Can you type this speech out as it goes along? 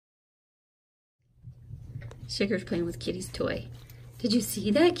Sugar's playing with Kitty's toy. Did you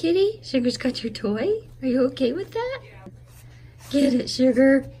see that, Kitty? Sugar's got your toy? Are you okay with that? Get it,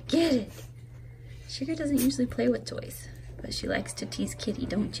 Sugar. Get it. Sugar doesn't usually play with toys, but she likes to tease Kitty,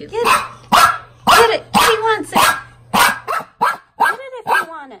 don't you? Get it. Get it. Kitty wants it. Get it if you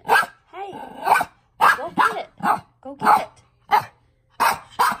want it. Hey, go get it. Go get it.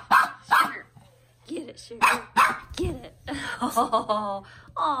 Sugar. Get it, Sugar. Get it.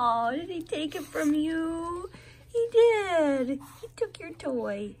 Oh, did he take it from you? He did. He took your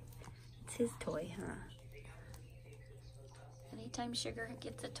toy. It's his toy, huh? Anytime Sugar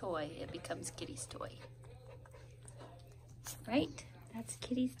gets a toy, it becomes Kitty's toy. Right? That's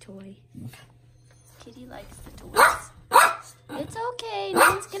Kitty's toy. Kitty likes the toys. It's okay. No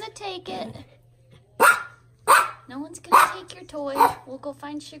one's gonna take it. No one's gonna take your toy. We'll go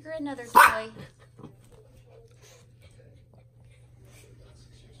find Sugar another toy.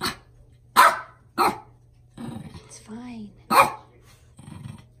 It's fine.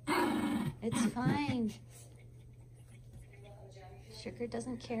 It's fine. Sugar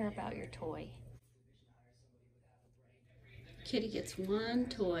doesn't care about your toy. Kitty gets one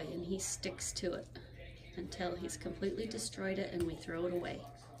toy and he sticks to it until he's completely destroyed it and we throw it away.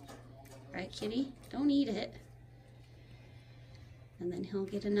 Right, Kitty? Don't eat it. And then he'll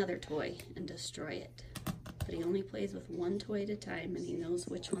get another toy and destroy it. But he only plays with one toy at a time and he knows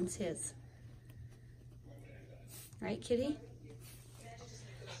which one's his. Right, Kitty?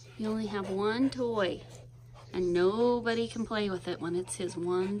 You only have one toy and nobody can play with it when it's his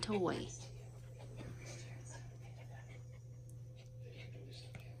one toy.